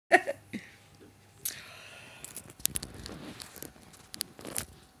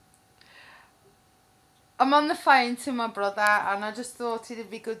I'm on the phone to my brother, and I just thought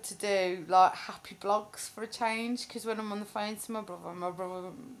it'd be good to do like happy blogs for a change. Because when I'm on the phone to my brother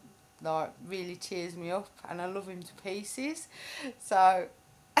like really cheers me up, and I love him to pieces. So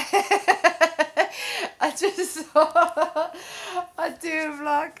I just thought I'd do a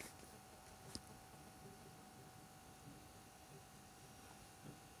vlog.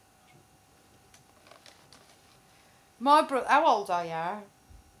 My brother, how old are you?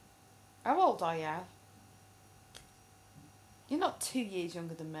 How old are you? You're not 2 years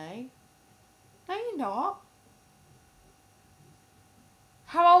younger than me. No, you're not.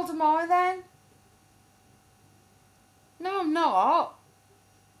 How old am I then? No, I'm not.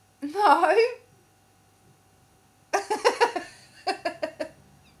 No. No.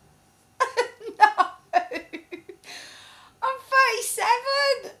 I'm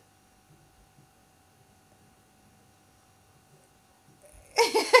 37.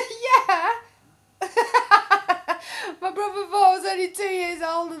 Yeah. My brother thought I was only 2 years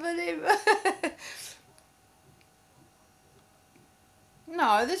older than him.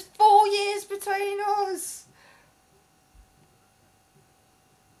 No, there's 4 years between us.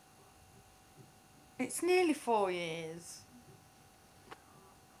 It's nearly 4 years.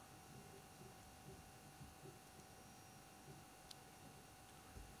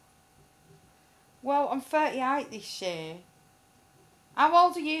 Well, I'm 38 this year. How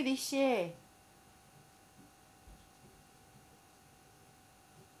old are you this year?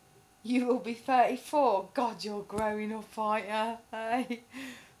 You will be 34. God, you're growing up, aren't you? Hey?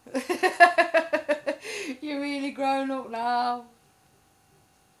 You're really growing up now.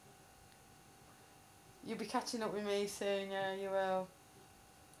 You'll be catching up with me soon, yeah, you will.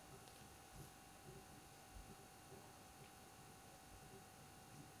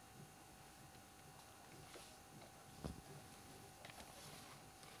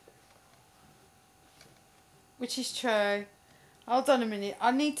 Which is true. Hold on a minute.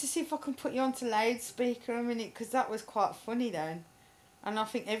 I need to see if I can put you onto loudspeaker a minute, because that was quite funny then. And I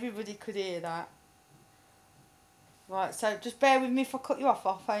think everybody could hear that. Right, so just bear with me. If I cut you off,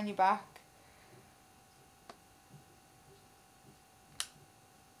 I'll phone you back.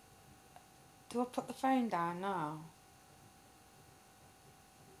 Do I put the phone down now?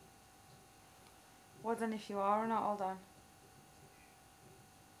 Well then, if you are or not, hold on.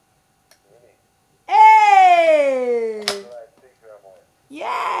 Hey!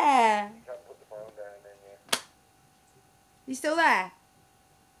 Yeah! You still there?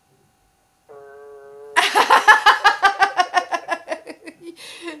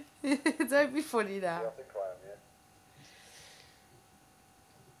 Don't be funny now.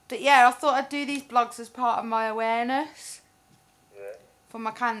 But yeah, I thought I'd do these blogs as part of my awareness. Yeah. For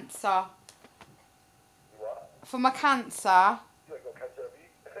my cancer. What? For my cancer. You ain't got cancer, have you?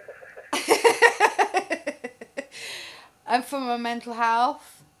 And for my mental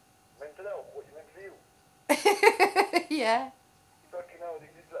health. Mental health? What, you meant for you? Yeah. Fucking hell,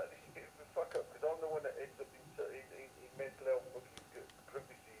 this is a bit of a fuck up, because I'm the one that ends up in mental health fucking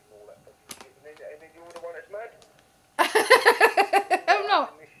privacy and all that fucking shit, and then you're the one that's mad. I'm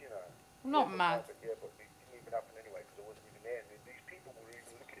not. You know. I'm not mad. Yeah, but it didn't even happen anyway, because I wasn't even there, and these people were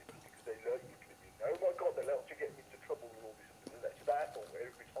even looking at me because they like you, oh my god, they'll help you get into trouble and all this and that. So that's all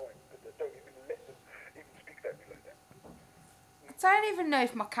every time, but they don't even let them even speak to me like that. I don't even know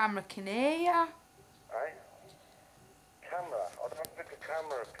if my camera can hear you. Right? Camera? I don't think a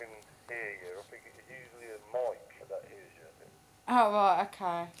camera can hear you. I think it's usually a mic that hears you. Oh, right,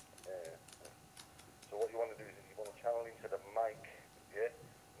 okay. Yeah. So what you want to do is you want to channel into the mic, yeah?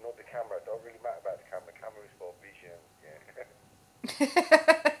 Not the camera. It don't really matter about the camera. The camera is for vision, yeah? You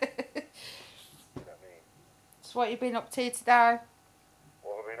know what I mean? So what you been up to today?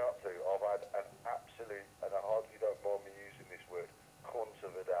 What have I been up to? I've had an absolute, and I hardly don't mind me using this word, cunt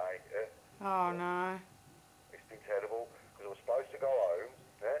of a day, yeah? Oh, no. It's been terrible, because I was supposed to go home,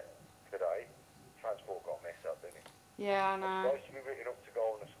 yeah, today. Transport got messed up, didn't it? Yeah, I I know. was supposed to be written up to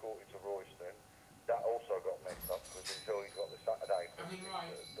go on a escorted to Royston. That also got messed up, because until he's got the Saturday done, he can't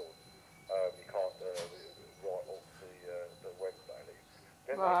write off the Wednesday leave.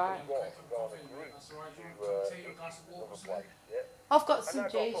 Then Right. they just go on a group to another place, yeah? I've got And some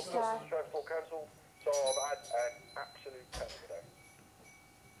that got juice put there. transport cancelled, so I've had an absolute panic day.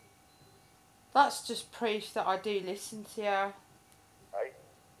 That's just proof that I do listen to you. Hey?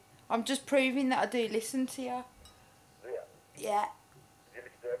 I'm just proving that I do listen to you. Yeah. Yeah, Did you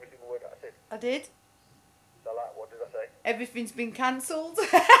listen to every single word that I said? I did. So like, what did I say? Everything's been cancelled.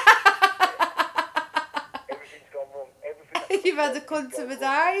 Everything's gone wrong. Everything. You've had a cunt of a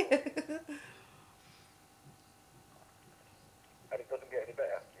day. And it doesn't get any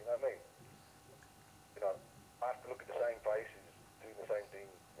better, you know what I mean? You know,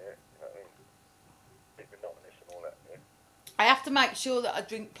 I have to make sure that I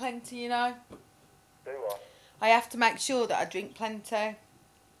drink plenty, you know. Do what? I have to make sure that I drink plenty. Yeah.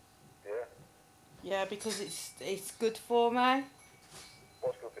 Yeah, because it's good for me.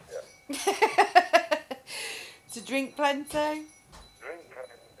 What's good for you? To drink plenty. Drink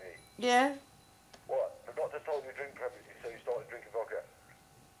plenty. Yeah. What? The doctor told you drink plenty, so you started drinking vodka.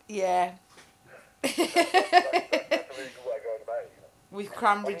 Yeah. That's a really good way of going about it, you know. With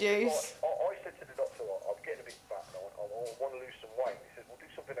cranberry juice. I said to the doctor, I'm getting a bit fat and I want to lose some weight. He said, well, do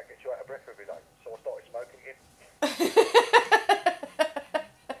something that gets you out of breath every day. So I started smoking again. You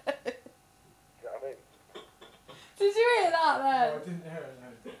know what I mean? Did you hear that No, then? I didn't hear it,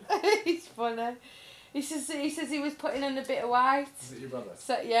 no. He's funny. He says he was putting on a bit of weight. Is it your brother?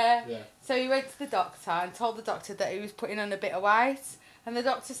 So yeah. Yeah. So he went to the doctor and told the doctor that he was putting on a bit of weight. And the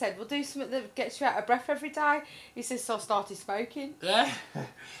doctor said, well, do something that gets you out of breath every day. He says, so I started smoking. Yeah.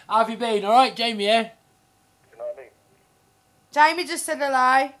 How have you been? All right, Jamie. Yeah. You know what I mean? Jamie just said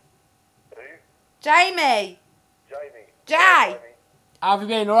hello. Who? Jamie. Jamie. Jay. Jamie. How have you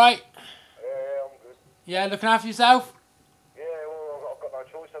been? All right. Yeah, I'm good. Yeah, looking after yourself. Yeah, well, I've got no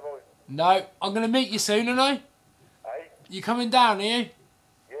choice, have I? No, I'm gonna meet you soon, aren't I? Hey? You coming down, are you?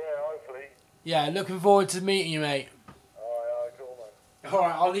 Yeah, hopefully. Yeah, looking forward to meeting you, mate. Alright, cool, man. All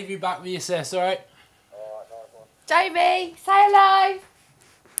right, I'll leave you back with your sis. All right. Alright, nice one. Jamie, say hello.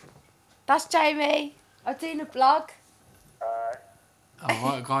 That's Jamie. I'm doing a vlog. Oh,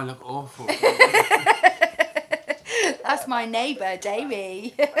 right, guy look awful. That's my neighbour,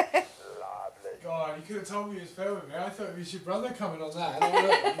 Jamie. Lovely. God, you could have told me you was filming me. I thought it was your brother coming on that.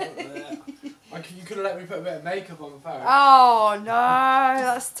 And you could have let me put a bit of makeup on the phone. Oh no,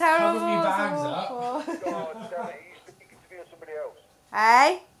 that's terrible. Cover me bags That's awful. God damn it, are you speaking to me or somebody else? Hey,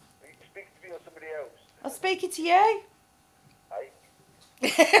 Are you speaking to me or somebody else? I'm speaking to you.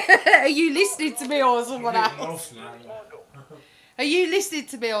 Hey? Are you listening to me or someone I'm getting else? lost now. Michael, Are you listening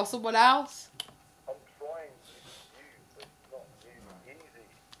to me or someone else? I'm trying to listen to you, but it's not really easy.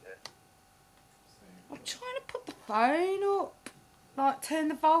 Yeah. I'm trying to put the phone up, like turn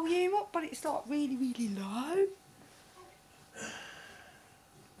the volume up, but it's like really, really low.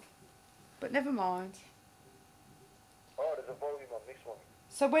 But never mind. Oh, there's a volume on this one.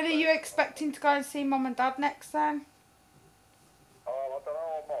 So when are you expecting to go and see Mum and Dad next then? I don't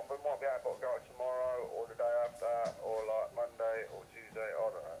know, we might be able to go tomorrow or the day after or like Monday or Tuesday, I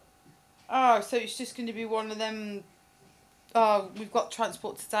don't know. Oh, so it's just going to be one of them, oh, we've got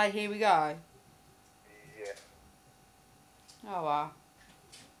transport today, here we go. Yeah. Oh well.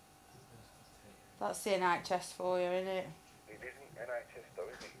 That's the NHS for you, isn't it? It isn't NHS though,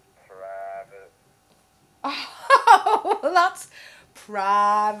 is it? Private. Oh, well, that's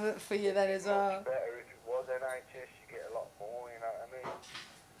private for you then as well. Much better if it was NHS, you get a lot more, you know what I mean?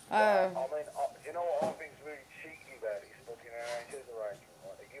 Oh. I mean, you know what I think's really cheeky about this fucking NHS arrangement,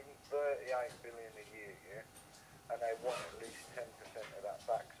 right? They give them 38 billion a year, yeah? And they want at least 10% of that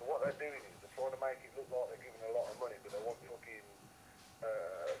back. So what they're doing is they're trying to make it look like they're giving a lot of money, but they want fucking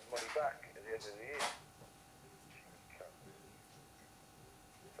money back at the end of the year. Cheeky cunts.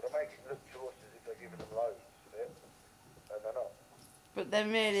 So they make it look to us as if they're giving them loads, yeah? And they're not. But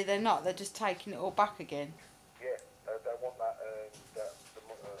then really they're not, they're just taking it all back again. Yeah, they want that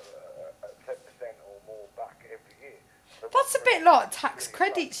 10% or more back every year. That's a bit like tax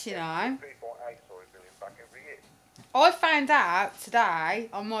credits, you know. 3.8 billion back every year. I found out today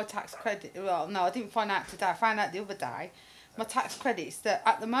on my tax credit, well no I didn't find out today, I found out the other day, my tax credits that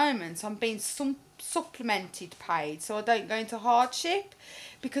at the moment I'm being supplemented paid so I don't go into hardship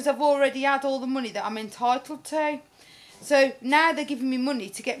because I've already had all the money that I'm entitled to. So now they're giving me money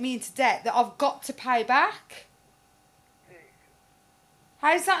to get me into debt that I've got to pay back.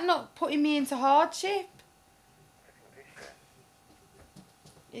 How's that not putting me into hardship?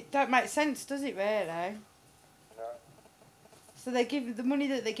 It don't make sense, does it really? No. So they give the money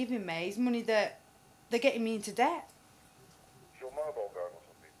that they're giving me is money that they're getting me into debt. Is your mobile going or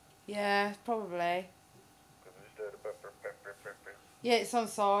something? Yeah, probably. Because I just heard a beep, beep, beep, beep, beep. Yeah, it's on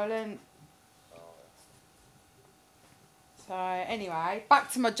silent. Oh, So anyway,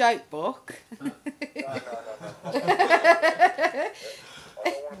 back to my joke book. no. I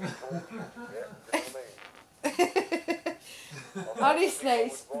don't want to be tortured, yeah? Do you know what I mean? Honestly, I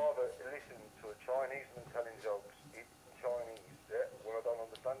would rather listen to a Chinese man telling jokes in Chinese, yeah? When I don't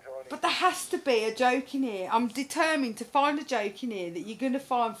understand Chinese. but there has to be a joke in here. I'm determined to find a joke in here that you're going to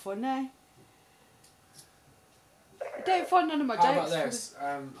find funny. I don't find none of my How jokes about this?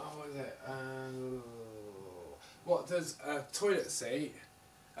 What is it? What does a toilet seat,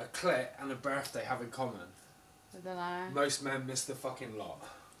 a clit, and a birthday have in common? I don't know. Most men miss the fucking lot.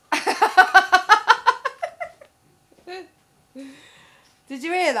 Did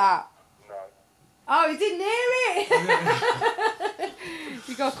you hear that? No. Oh, you didn't hear it?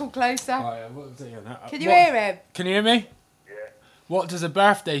 You got to come closer. Right, what was it now? Can you hear him? Can you hear me? Yeah. What does a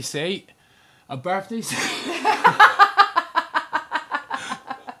birthday seat? A birthday seat?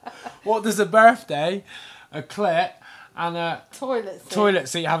 What does a birthday, a clit, and a Toilet seat.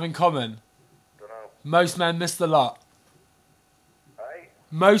 seat have in common? Dunno. Most men miss the lot. Hey?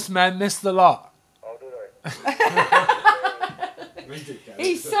 Most men miss the lot. Oh, do they?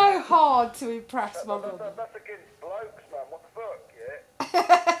 He's so hard to impress, my brother. That's against blokes, man. What the fuck,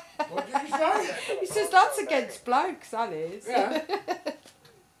 yeah? What did you say? He says that's against blokes, that is. Yeah. I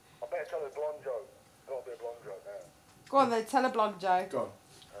better tell a blonde joke. Gotta be a blonde joke now. Go on then, tell a blonde joke. Go on.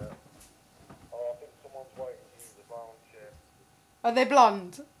 Oh, I think someone's waiting to use the blonde chair. Are they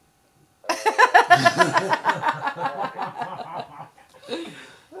blonde?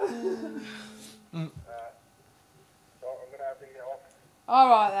 So I'm gonna have to get off. All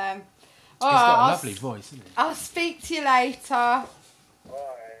right then. All He's got a right, lovely voice, isn't he? I'll speak to you later. Bye.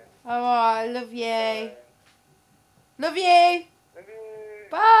 All right, love you. Love you.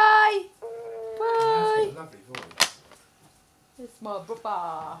 Bye. Bye. He's Bye. got a lovely voice. It's my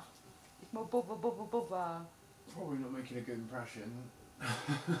bubba. It's my bubba. Probably not making a good impression.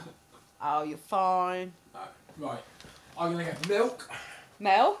 Oh, you're fine. Right, I'm gonna get milk.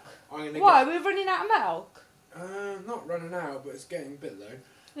 Milk? I'm gonna Why? We're running out of milk? Not running out, but it's getting a bit low.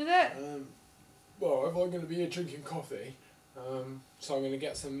 Is it? Well, if I'm going to be here drinking coffee, so I'm going to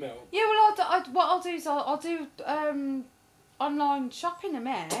get some milk. Yeah, well, what I'll do is I'll do online shopping a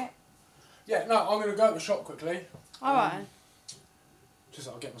minute. Yeah, no, I'm going to go to the shop quickly. All right. Just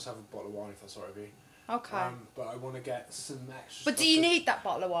I'll get myself a bottle of wine if that's all right with you. Okay. But I want to get some extra. But do you need that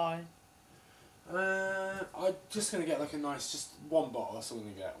bottle of wine? I'm just going to get like a nice, just one bottle. That's all I'm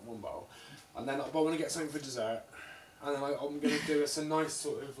going to get, one bottle. And then I want to get something for dessert. And then I'm going to do us a nice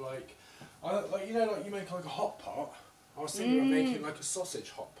sort of like you know, like you make like a hot pot. I was thinking of making like a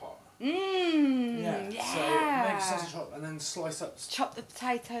sausage hot pot. Yeah. So make a sausage hot and then slice up. Chop the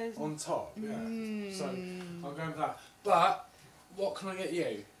potatoes. On top, yeah. So I'm going for that. But what can I get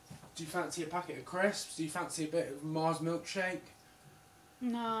you? Do you fancy a packet of crisps? Do you fancy a bit of Mars milkshake?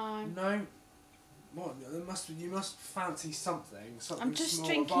 No. No. What? You must fancy something. Something I'm just small,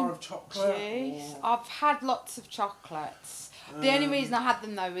 drinking a bar of chocolate. juice. Or... I've had lots of chocolates. The only reason I had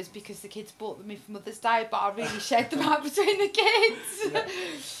them though was because the kids bought them in for Mother's Day, but I really shared them out between the kids. Yeah.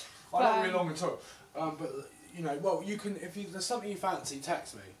 I don't really long at all. But you know, well, you can if there's something you fancy,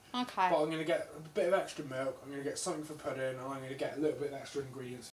 text me. Okay. But I'm going to get a bit of extra milk. I'm going to get something for pudding, and I'm going to get a little bit of extra ingredients